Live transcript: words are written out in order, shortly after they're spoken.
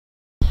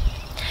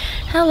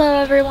Hello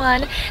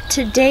everyone!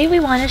 Today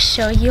we want to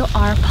show you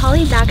our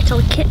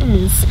polydactyl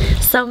kittens.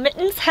 So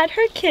Mittens had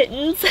her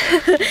kittens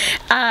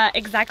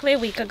exactly a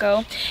week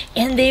ago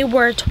and they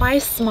were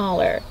twice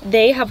smaller.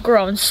 They have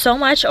grown so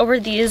much over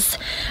these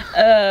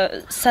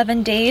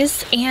 7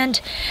 days,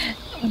 and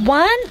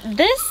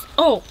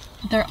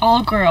they're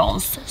all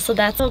girls. So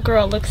that little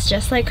girl looks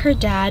just like her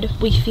dad.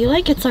 We feel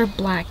like it's our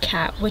black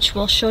cat, which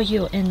we'll show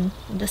you in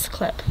this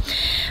clip.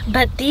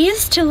 But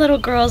these two little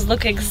girls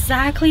look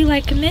exactly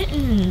like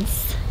Mittens.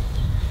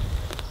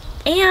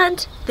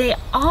 And they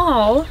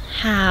all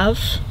have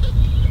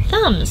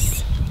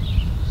thumbs.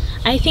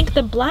 I think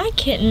the black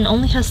kitten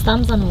only has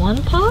thumbs on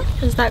one paw.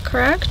 Is that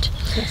correct?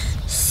 Yes.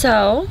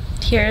 So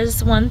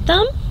here's one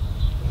thumb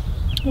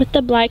with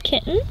the black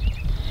kitten.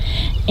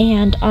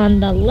 And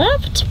on the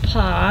left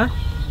paw,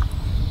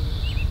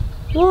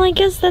 well, I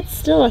guess that's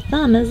still a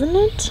thumb, isn't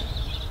it?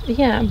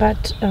 Yeah,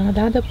 but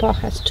the other paw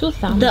has two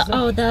thumbs. The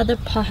other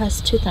paw has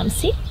two thumbs.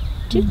 See?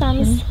 Two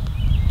thumbs.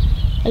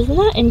 Isn't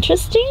that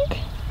interesting?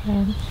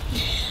 Yeah.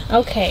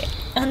 Okay,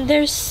 and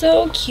they're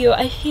so cute.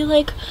 I feel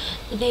like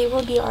they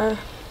will be our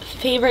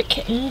favorite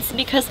kittens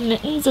because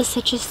Mittens is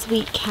such a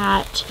sweet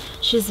cat.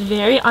 She's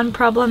very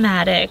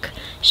unproblematic.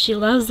 She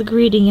loves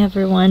greeting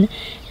everyone.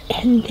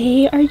 And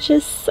they are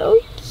just so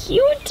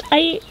cute.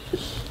 I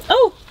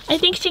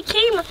think she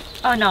came.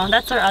 Oh no,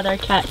 that's our other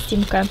cat,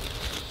 Simka.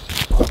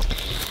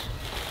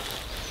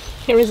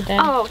 Here is Dad.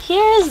 Oh,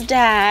 here's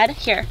Dad.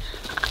 Here,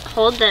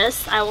 hold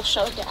this. I will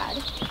show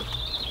Dad.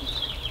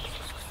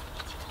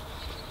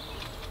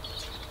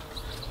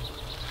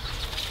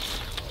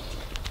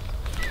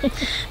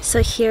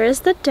 So here is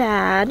the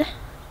dad.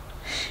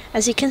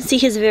 As you can see,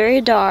 he's very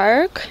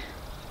dark.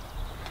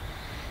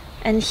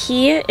 And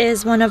he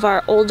is one of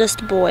our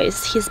oldest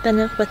boys. He's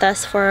been with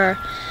us for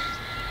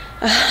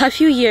a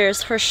few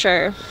years for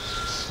sure.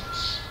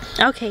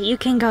 Okay, you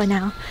can go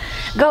now.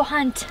 Go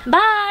hunt.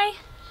 Bye!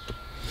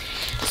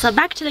 So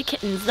back to the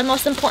kittens, the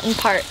most important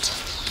part.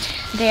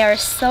 They are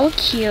so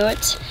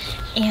cute,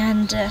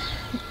 and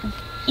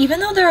even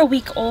though they're a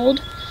week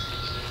old...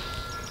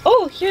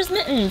 Oh, here's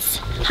Mittens.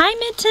 Hi,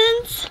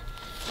 Mittens!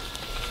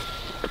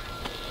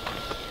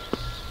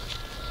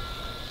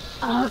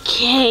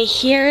 Okay,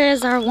 here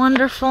is our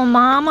wonderful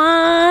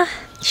mama.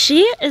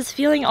 She is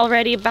feeling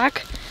already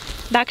back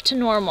to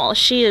normal.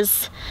 She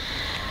is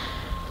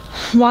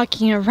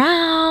walking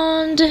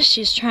around.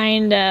 She's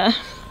trying to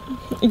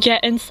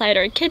get inside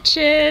our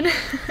kitchen.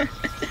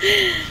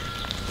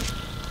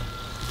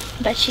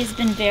 But she's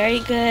been very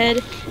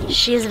good.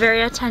 She is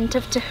very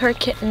attentive to her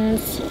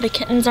kittens. The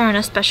kittens are in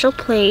a special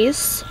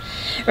place.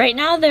 Right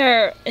now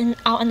they're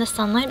out in the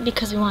sunlight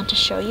because we want to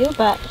show you,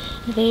 but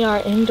they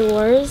are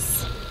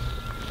indoors,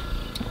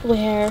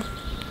 where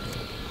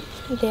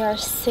they are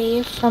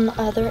safe from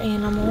other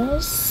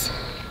animals.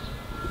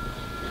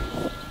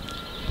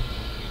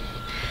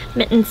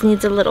 Mittens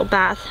needs a little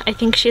bath. I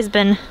think she's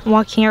been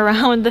walking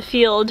around the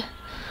field.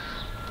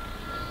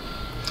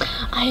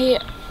 I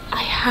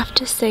have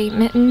to say,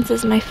 Mittens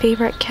is my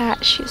favorite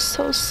cat. She's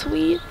so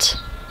sweet.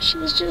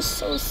 She's just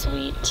so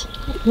sweet.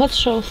 Let's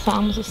show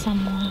thumbs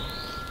some more.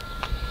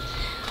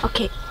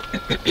 Okay.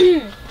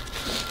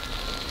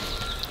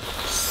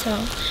 So,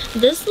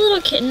 this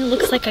little kitten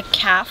looks like a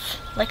calf,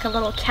 like a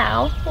little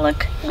cow.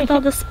 Look, with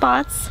all the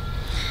spots.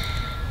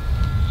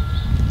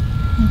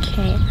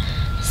 Okay,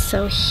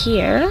 so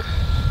here,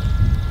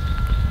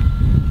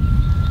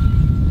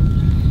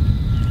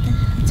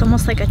 it's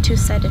almost like a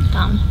two-sided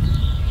thumb.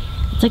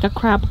 It's like a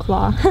crab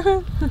claw.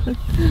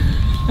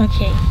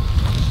 Okay,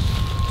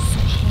 so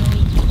here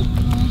we go.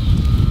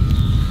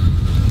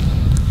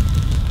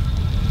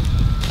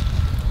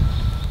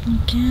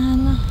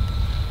 Again.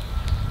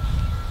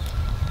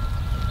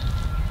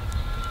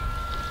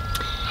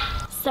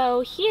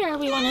 So here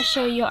we want to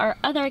show you our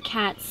other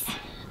cats,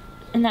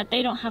 and that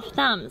they don't have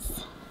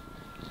thumbs.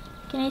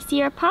 Can I see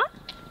your paw?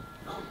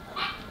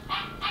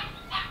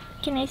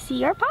 Can I see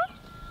your paw?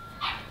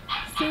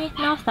 See,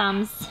 no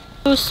thumbs.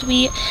 So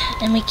sweet,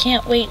 and we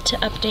can't wait to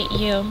update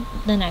you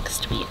the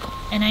next week.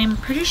 And I'm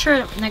pretty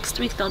sure next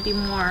week they'll be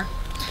more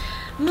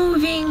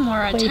moving,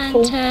 more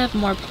attentive,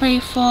 more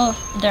playful.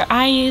 Their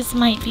eyes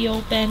might be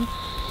open.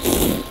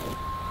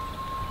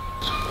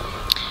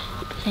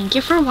 Thank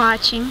you for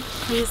watching.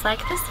 Please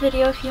like this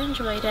video if you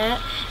enjoyed it,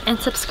 and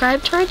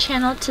subscribe to our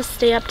channel to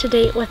stay up to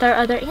date with our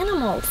other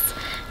animals.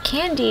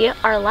 Candy,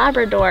 our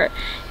Labrador,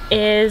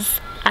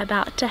 is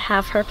about to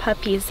have her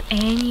puppies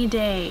any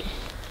day.